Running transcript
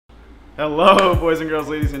Hello boys and girls,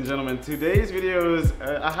 ladies and gentlemen. Today's video is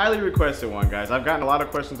a highly requested one, guys. I've gotten a lot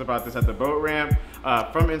of questions about this at the boat ramp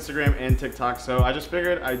from Instagram and TikTok, so I just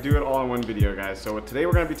figured I'd do it all in one video, guys. So today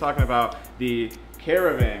we're going to be talking about the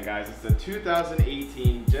Caravan, guys. It's the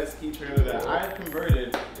 2018 jet ski trailer that I've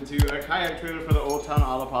converted into a kayak trailer for the Old Town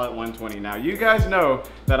Autopilot 120. Now, you guys know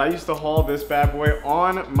that I used to haul this bad boy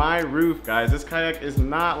on my roof, guys. This kayak is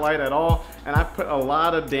not light at all, and I put a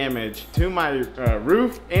lot of damage to my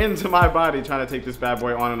roof and to my body trying to take this bad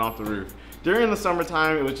boy on and off the roof. During the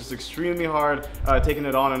summertime, it was just extremely hard taking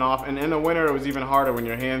it on and off, and in the winter, it was even harder when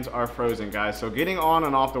your hands are frozen, guys. So getting on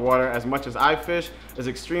and off the water as much as I fish is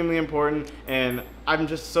extremely important, and I'm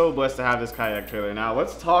just so blessed to have this kayak trailer. Now,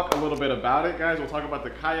 let's talk a little bit about it, guys. We'll talk about the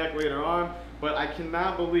kayak later on, but I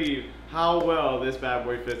cannot believe how well this bad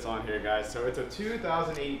boy fits on here, guys. So it's a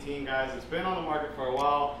 2018, guys. It's been on the market for a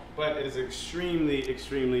while, but it is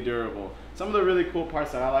extremely durable. Some of the really cool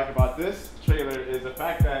parts that I like about this trailer is the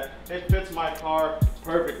fact that it fits my car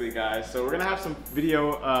perfectly, guys. So we're gonna have some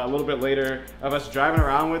video a little bit later of us driving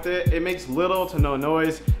around with it. It makes little to no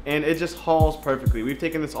noise, and it just hauls perfectly. We've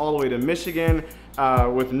taken this all the way to Michigan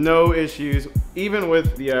with no issues, even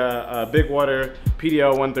with the Big Water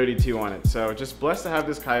PDL 132 on it. So just blessed to have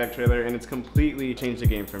this kayak trailer, and it's completely changed the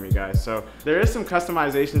game for me, guys. So there is some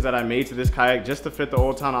customizations that I made to this kayak just to fit the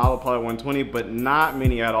Old Town Autopilot 120, but not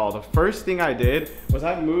many at all. The first thing I did was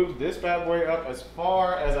I moved this bad boy up as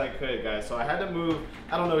far as I could, guys. So I had to move,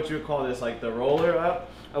 I don't know what you would call this, like the roller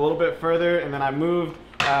up a little bit further, and then I moved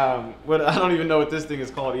what I don't even know what this thing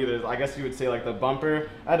is called either. I guess you would say like the bumper.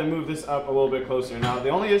 I had to move this up a little bit closer. Now, the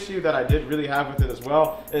only issue that I did really have with it as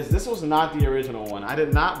well is this was not the original one. I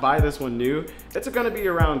did not buy this one new. It's going to be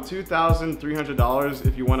around $2,300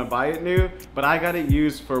 if you want to buy it new, but I got it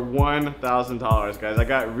used for $1,000, guys. I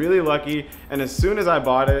got really lucky, and as soon as I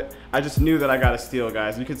bought it, I just knew that I got a steal,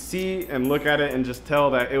 guys. You could see and look at it and just tell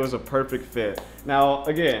that it was a perfect fit. Now,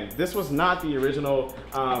 again, this was not the original,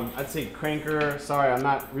 I'd say cranker. Sorry, I'm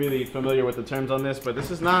not really familiar with the terms on this, but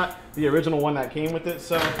this is not the original one that came with it.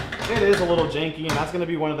 So it is a little janky, and that's gonna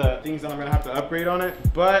be one of the things that I'm gonna have to upgrade on it.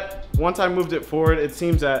 But once I moved it forward, it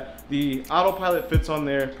seems that the autopilot fits on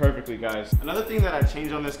there perfectly, guys. Another thing that I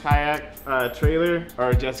changed on this kayak trailer,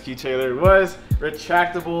 or jet ski trailer, was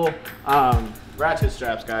retractable ratchet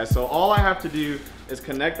straps, guys. So all I have to do is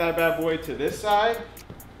connect that bad boy to this side,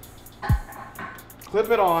 clip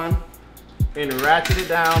it on, and ratchet it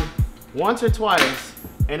down once or twice,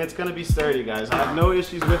 and it's gonna be sturdy, guys. I have no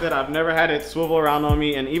issues with it. I've never had it swivel around on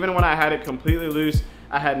me, and even when I had it completely loose,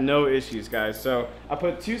 I had no issues, guys. So I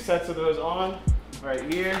put 2 sets of those on right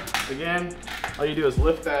here. Again, all you do is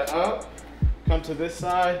lift that up, come to this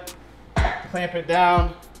side, clamp it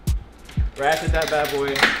down, ratchet that bad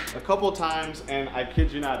boy a couple times, and I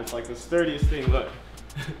kid you not, it's like the sturdiest thing. Look.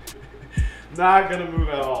 Not gonna move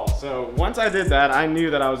at all. So once I did that, I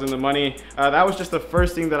knew that I was in the money. That was just the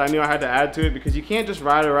first thing that I knew I had to add to it, because you can't just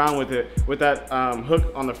ride around with it with that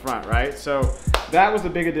hook on the front, right? So that was the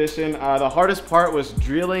big addition. The hardest part was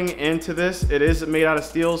drilling into this. It is made out of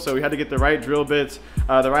steel, so we had to get the right drill bits,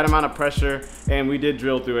 the right amount of pressure, and we did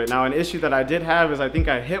drill through it. Now, an issue that I did have is I think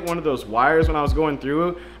I hit one of those wires when I was going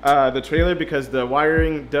through the trailer, because the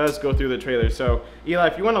wiring does go through the trailer. So Eli,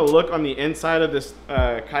 if you want to look on the inside of this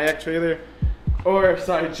kayak trailer, or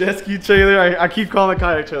sorry, jet ski trailer, I keep calling it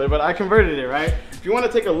kayak trailer, but I converted it, right? If you want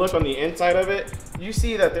to take a look on the inside of it, you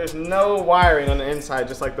see that there's no wiring on the inside,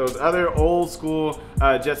 just like those other old school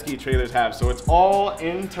jet ski trailers have. So it's all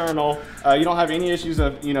internal. You don't have any issues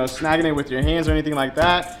of, you know, snagging it with your hands or anything like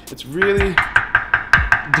that. It's really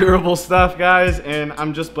durable stuff, guys, and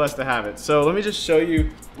I'm just blessed to have it. So let me just show you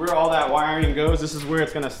where all that wiring goes. This is where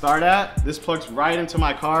it's gonna start at. This plugs right into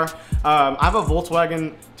my car. I have a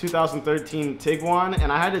Volkswagen 2013 Tiguan,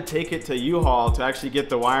 and I had to take it to U-Haul to actually get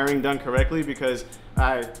the wiring done correctly, because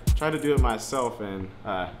I tried to do it myself, and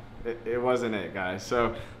it wasn't it, guys.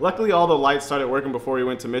 So luckily all the lights started working before we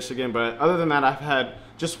went to Michigan, but other than that, I've had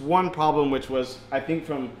just one problem, which was, I think,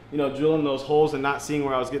 from, you know, drilling those holes and not seeing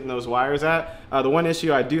where I was getting those wires at. The one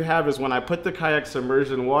issue I do have is when I put the kayak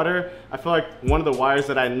submerged in water, I feel like one of the wires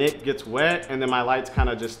that I knit gets wet, and then my lights kind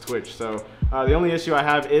of just twitch. So the only issue I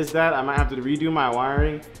have is that I might have to redo my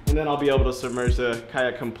wiring, and then I'll be able to submerge the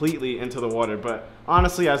kayak completely into the water. But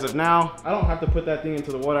honestly, as of now, I don't have to put that thing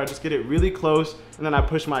into the water. I just get it really close, and then I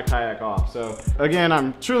push my kayak off. So again,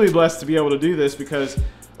 I'm truly blessed to be able to do this, because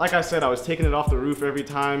like I said, I was taking it off the roof every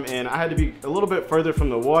time, and I had to be a little bit further from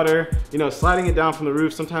the water, you know, sliding it down from the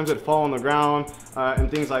roof. Sometimes it'd fall on the ground and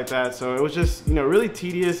things like that. So it was just, you know, really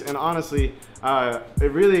tedious, and honestly,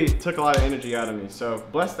 it really took a lot of energy out of me. So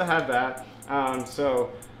blessed to have that. So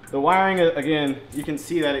The wiring, again, you can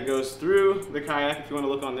see that it goes through the kayak if you want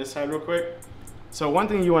to look on this side real quick. So one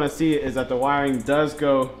thing you want to see is that the wiring does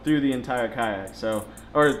go through the entire kayak,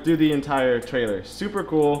 or through the entire trailer. Super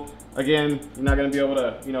cool. Again, you're not going to be able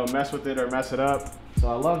to, you know, mess with it or mess it up. So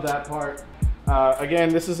I love that part. Again,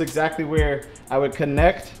 this is exactly where I would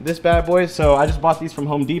connect this bad boy. So I just bought these from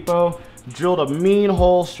Home Depot, drilled a mean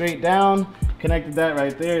hole straight down, connected that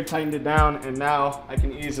right there, tightened it down, and now I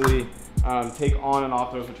can easily take on and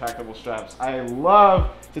off those retractable straps. I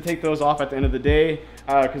love to take those off at the end of the day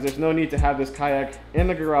because there's no need to have this kayak in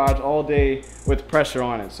the garage all day with pressure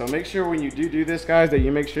on it. So make sure when you do this, guys, that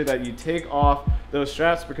you make sure that you take off those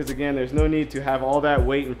straps, because again, there's no need to have all that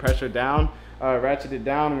weight and pressure down, ratcheted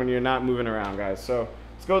down when you're not moving around, guys. So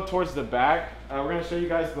let's go towards the back. We're gonna show you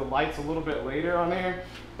guys the lights a little bit later on there,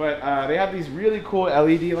 but they have these really cool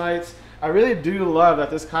LED lights. I really do love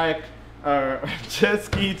that this kayak jet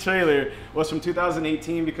ski trailer was from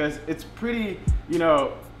 2018 because it's pretty, you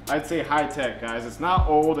know, I'd say high tech, guys. It's not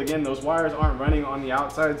old. Again, those wires aren't running on the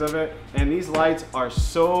outsides of it, and these lights are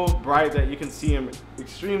so bright that you can see them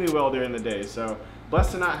extremely well during the day. So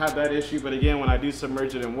blessed to not have that issue, but again, when I do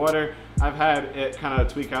submerge it in water, I've had it kind of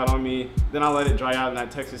tweak out on me. Then I'll let it dry out in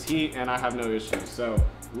that Texas heat and I have no issues. So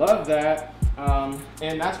love that.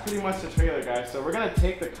 And that's pretty much the trailer, guys. So we're gonna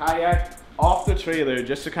take the kayak off the trailer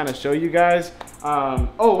just to kind of show you guys.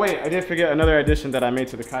 Oh wait, I did forget another addition that I made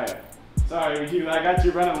to the kayak. Sorry, I got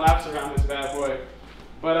you running laps around this bad boy.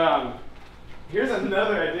 But here's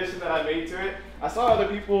another addition that I made to it. I saw other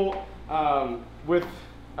people with,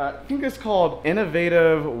 I think it's called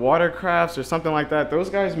Innovative Watercrafts or something like that. Those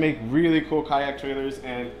guys make really cool kayak trailers,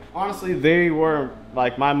 and honestly, they were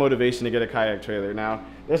like my motivation to get a kayak trailer. Now,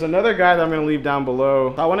 there's another guy that I'm gonna leave down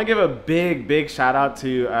below. I wanna give a big shout out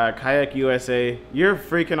to Kayak USA. You're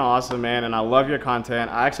freaking awesome, man, and I love your content.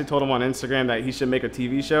 I actually told him on Instagram that he should make a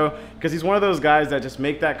TV show, because he's one of those guys that just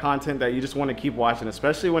make that content that you just wanna keep watching,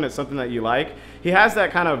 especially when it's something that you like. He has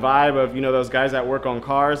that kind of vibe of, you know, those guys that work on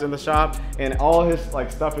cars in the shop, and all his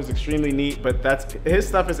like stuff is extremely neat, but his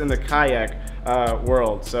stuff is in the kayak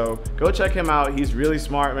world. So go check him out. He's really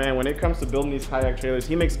smart, man. When it comes to building these kayak trailers,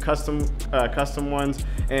 he makes custom ones,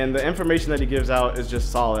 and the information that he gives out is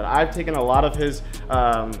just solid. I've taken a lot of his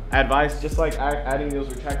advice, just like adding those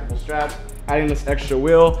retractable straps, adding this extra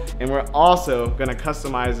wheel, and we're also gonna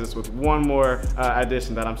customize this with one more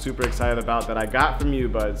addition that I'm super excited about that I got from you,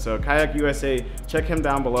 bud. So Kayak USA, check him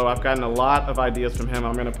down below. I've gotten a lot of ideas from him.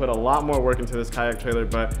 I'm gonna put a lot more work into this kayak trailer,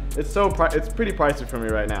 but it's pretty pricey for me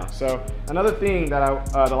right now. So another thing that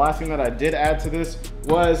the last thing that I did add to this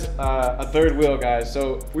was a third wheel, guys.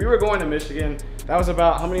 So we were going to Michigan. That was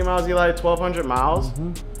about, how many miles, Eli? 1,200 miles.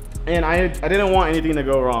 And I didn't want anything to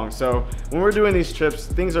go wrong. So when we're doing these trips,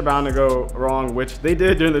 things are bound to go wrong, which they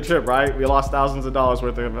did during the trip, right? We lost thousands of dollars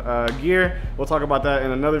worth of gear. We'll talk about that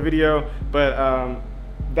in another video. But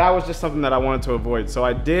that was just something that I wanted to avoid. So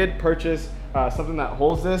I did purchase something that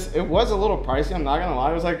holds this. It was a little pricey, I'm not gonna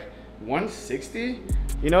lie. It was like $160,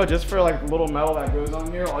 you know, just for like the little metal that goes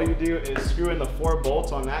on here. All you do is screw in the 4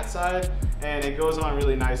 bolts on that side, and it goes on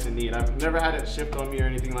really nice and neat. I've never had it shipped on me or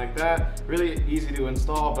anything like that. Really easy to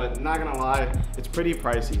install, but not gonna lie, it's pretty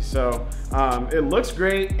pricey. So it looks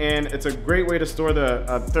great, and it's a great way to store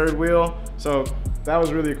the third wheel. So that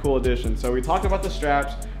was really a cool addition. So we talked about the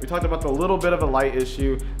straps, we talked about the little bit of a light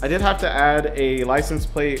issue. I did have to add a license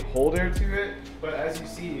plate holder to it, but as you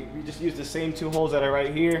see, we just used the same 2 holes that are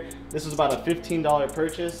right here. This was about a $15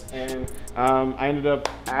 purchase, and I ended up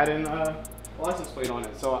adding a license plate on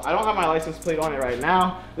it. So I don't have my license plate on it right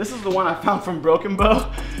now. This is the one I found from Broken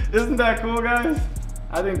Bow. Isn't that cool, guys?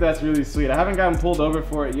 I think that's really sweet. I haven't gotten pulled over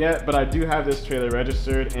for it yet, but I do have this trailer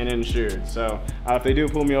registered and insured. So if they do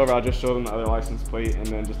pull me over, I'll just show them the other license plate and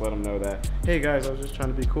then just let them know that, hey guys, I was just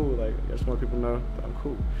trying to be cool. Like, I just want people to know that I'm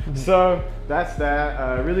cool. So that's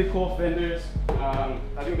that. Really cool fenders. I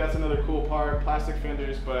think that's another cool part, plastic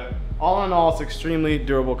fenders, but all in all, it's extremely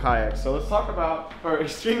durable kayak. So let's talk about, or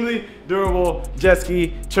extremely durable jet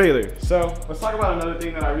ski trailer. So let's talk about another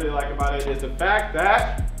thing that I really like about it is the fact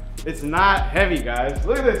that it's not heavy, guys.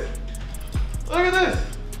 Look at this. Look at this.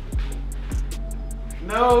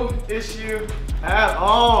 No issue at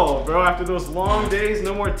all, bro. After those long days,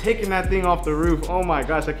 no more taking that thing off the roof. Oh my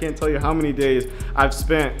gosh, I can't tell you how many days I've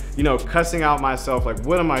spent, you know, cussing out myself. Like,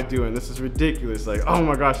 what am I doing? This is ridiculous. Like, oh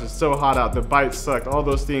my gosh, it's so hot out. The bite sucked, all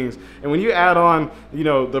those things. And when you add on, you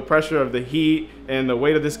know, the pressure of the heat and the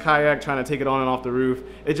weight of this kayak, trying to take it on and off the roof,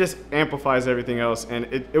 it just amplifies everything else, and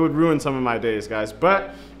it would ruin some of my days, guys.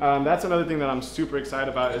 But that's another thing that I'm super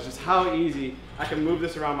excited about, is just how easy I can move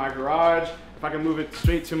this around my garage. If I can move it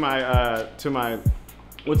straight to my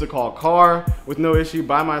what's it called, car with no issue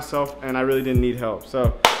by myself, and I really didn't need help.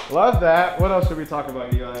 So love that. What else should we talk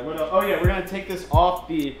about, Eli? What else? Oh yeah, we're gonna take this off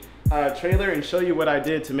the trailer and show you what I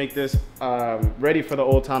did to make this ready for the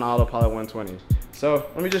Old Town Autopilot 120. So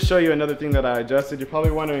let me just show you another thing that I adjusted. You're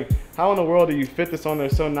probably wondering, how in the world do you fit this on there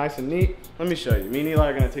so nice and neat? Let me show you. Me and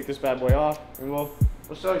Eli are gonna take this bad boy off and we'll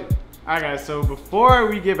show you. All right guys, so before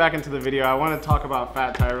we get back into the video, I want to talk about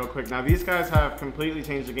Fat Tire real quick. Now these guys have completely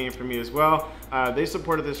changed the game for me as well. They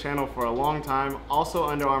supported this channel for a long time, also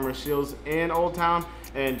Under Armour, SCHEELS, and Old Town,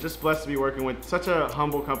 and just blessed to be working with such a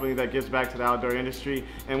humble company that gives back to the outdoor industry.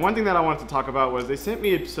 And one thing that I wanted to talk about was they sent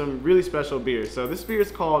me some really special beers. So this beer is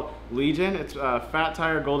called Legion. It's Fat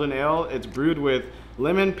Tire Golden Ale. It's brewed with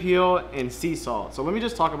lemon peel and sea salt. So let me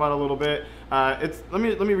just talk about it a little bit. Let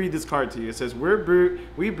me read this card to you. It says,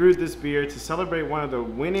 we brewed this beer to celebrate one of the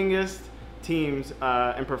winningest teams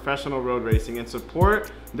in professional road racing and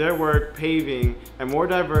support their work paving a more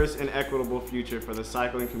diverse and equitable future for the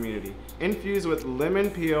cycling community. Infused with lemon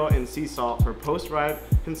peel and sea salt for post-ride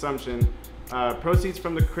consumption, proceeds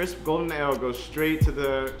from the crisp golden ale go straight to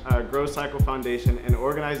the Grow Cycle Foundation, an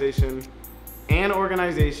organization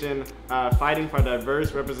fighting for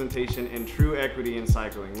diverse representation and true equity in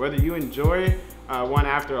cycling. Whether you enjoy one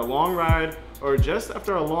after a long ride or just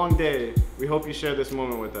after a long day, we hope you share this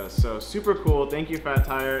moment with us. So super cool. Thank you, Fat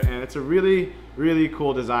Tire. And it's a really, really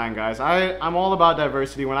cool design, guys. I'm all about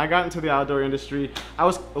diversity. When I got into the outdoor industry, I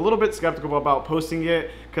was a little bit skeptical about posting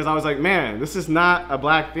it because I was like, man, this is not a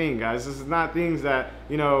black thing, guys. This is not things that,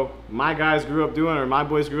 you know, my guys grew up doing or my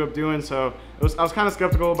boys grew up doing. So I was kind of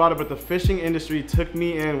skeptical about it, but the fishing industry took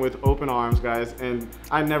me in with open arms, guys, and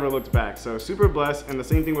I never looked back. So super blessed. And the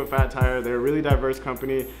same thing with Fat Tire. They're a really diverse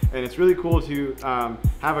company, and it's really cool to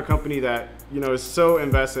have a company that, you know, is so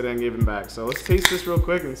invested in giving back. So let's taste this real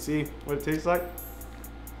quick and see what it tastes like.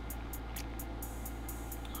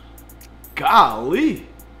 Golly,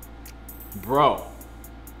 bro,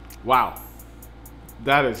 wow,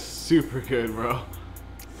 that is super good, bro.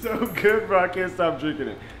 So good, bro. I can't stop drinking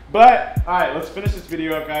it. But all right, let's finish this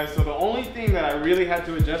video up, guys. So the only thing that I really had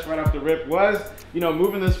to adjust right off the rip was, you know,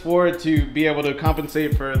 moving this forward to be able to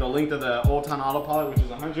compensate for the length of the Old Town Autopilot, which is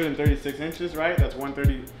 136 inches, right? That's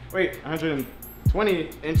 120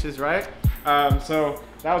 inches, right? So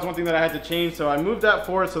that was one thing that I had to change. So I moved that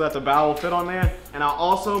forward so that the bow will fit on there. And I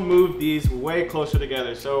also moved these way closer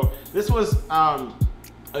together. So this was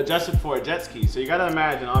adjusted for a jet ski. So you gotta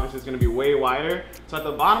imagine, obviously it's gonna be way wider. So at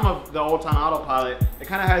the bottom of the Old Town Autopilot, it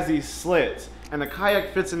kind of has these slits. And the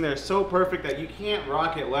Kayak fits in there so perfect that you can't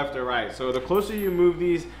rock it left or right. So the closer you move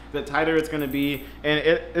these, the tighter it's gonna be. And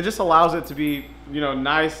it just allows it to be, you know,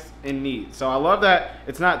 nice and neat. So I love that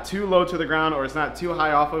it's not too low to the ground or it's not too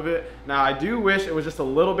high off of it. Now I do wish it was just a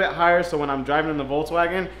little bit higher so when I'm driving in the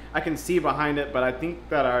Volkswagen, I can see behind it, but I think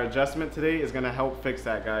that our adjustment today is gonna help fix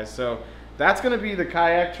that, guys. So that's gonna be the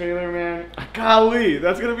Kayak trailer, man. Golly,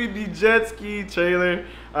 that's gonna be the jet ski trailer.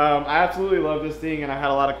 I absolutely love this thing and I had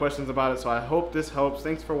a lot of questions about it, so I hope this helps.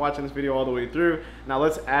 Thanks for watching this video all the way through. Now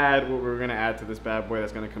let's add what we're gonna add to this bad boy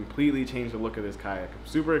that's gonna completely change the look of this Kayak. I'm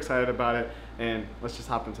super excited about it, and let's just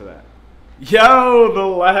hop into that. Yo, the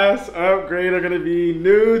last upgrade are gonna be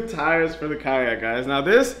new tires for the Kayak, guys. Now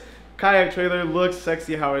this Kayak trailer looks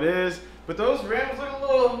sexy how it is, but those rims look a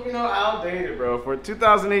little, you know, outdated, bro. For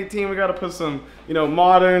 2018, we gotta put some, you know,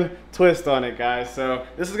 modern twist on it, guys. So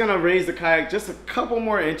this is gonna raise the Kayak just a couple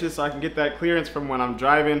more inches so I can get that clearance from when I'm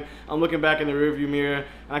driving. I'm looking back in the rearview mirror and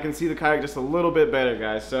I can see the Kayak just a little bit better,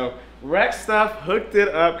 guys. So Rec Stuff hooked it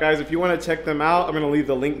up, guys. If you wanna check them out, I'm gonna leave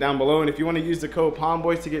the link down below. And if you wanna use the code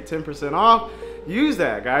PondBoy to get 10% off, use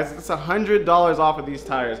that, guys. It's $100 off of these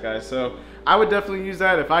tires, guys. So I would definitely use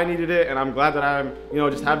that if I needed it, and I'm glad that I'm, you know,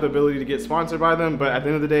 just have the ability to get sponsored by them. But at the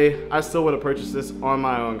end of the day, I still would have purchased this on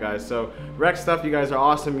my own, guys. So Rec Stuff, you guys are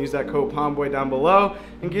awesome. Use that code PondBoy down below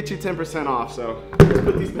and get you 10% off. So let's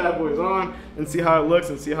put these bad boys on and see how it looks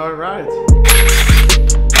and see how it rides.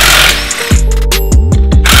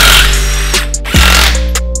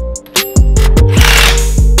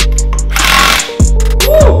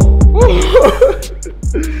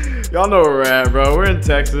 Y'all know where we're at, bro. We're in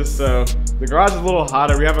Texas, so the garage is a little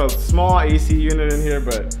hotter. We have a small AC unit in here,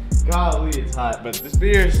 but golly, it's hot. But this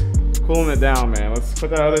beer's cooling it down, man. Let's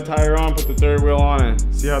put that other tire on, put the third wheel on,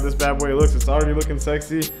 and see how this bad boy looks. It's already looking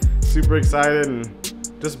sexy. Super excited and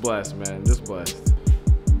just blessed, man. Just blessed.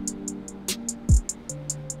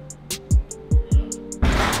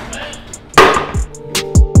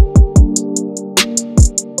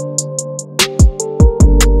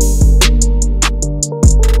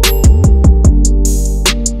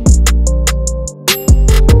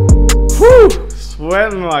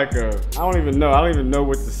 Sweating like I don't even know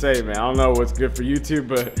what to say, man. I don't know what's good for YouTube,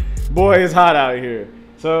 but boy, it's hot out here.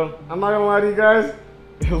 So I'm not gonna lie to you guys,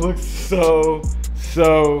 it looks so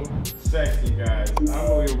sexy, guys.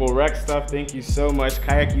 Unbelievable. Rec stuff, thank you so much.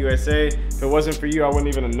 Kayak USA. If it wasn't for you, I wouldn't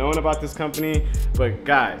even have known about this company. But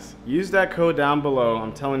guys, use that code down below.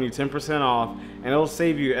 I'm telling you, 10% off, and it'll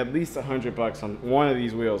save you at least $100 on one of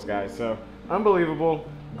these wheels, guys. So unbelievable.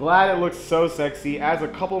 Glad it looks so sexy. Adds a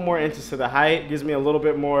couple more inches to the height. Gives me a little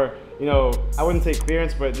bit more, you know, I wouldn't say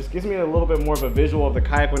clearance, but it just gives me a little bit more of a visual of the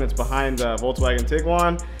Kayak when it's behind the Volkswagen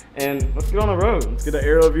Tiguan. And let's get on the road. Let's get an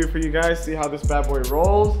aerial view for you guys, see how this bad boy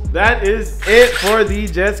rolls. That is it for the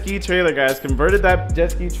jet ski trailer, guys. Converted that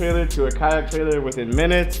jet ski trailer to a kayak trailer within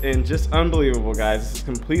minutes, and just unbelievable, guys. This has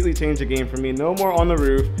completely changed the game for me. No more on the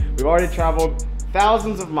roof. We've already traveled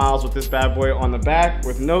thousands of miles with this bad boy on the back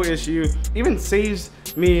with no issue. Even saves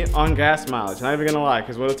me on gas mileage, not even gonna lie,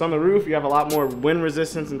 because when it's on the roof, you have a lot more wind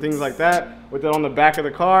resistance and things like that. With it on the back of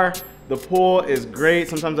the car, the pull is great.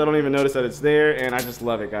 Sometimes I don't even notice that it's there, and I just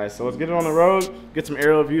love it, guys. So let's get it on the road, get some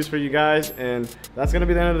aerial views for you guys, and that's gonna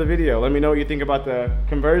be the end of the video. Let me know what you think about the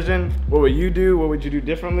conversion. What would you do? What would you do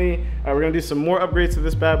differently? We're gonna do some more upgrades to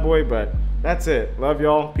this bad boy, but that's it. Love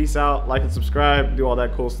y'all. Peace out. Like and subscribe. Do all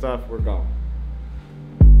that cool stuff. We're gone.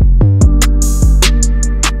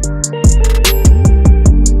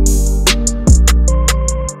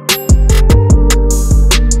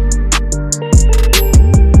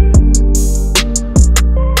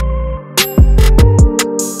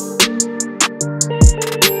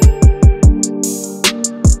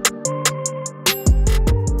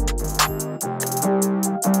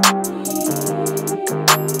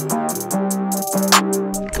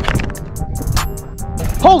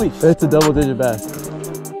 Holy! It's a double-digit bass.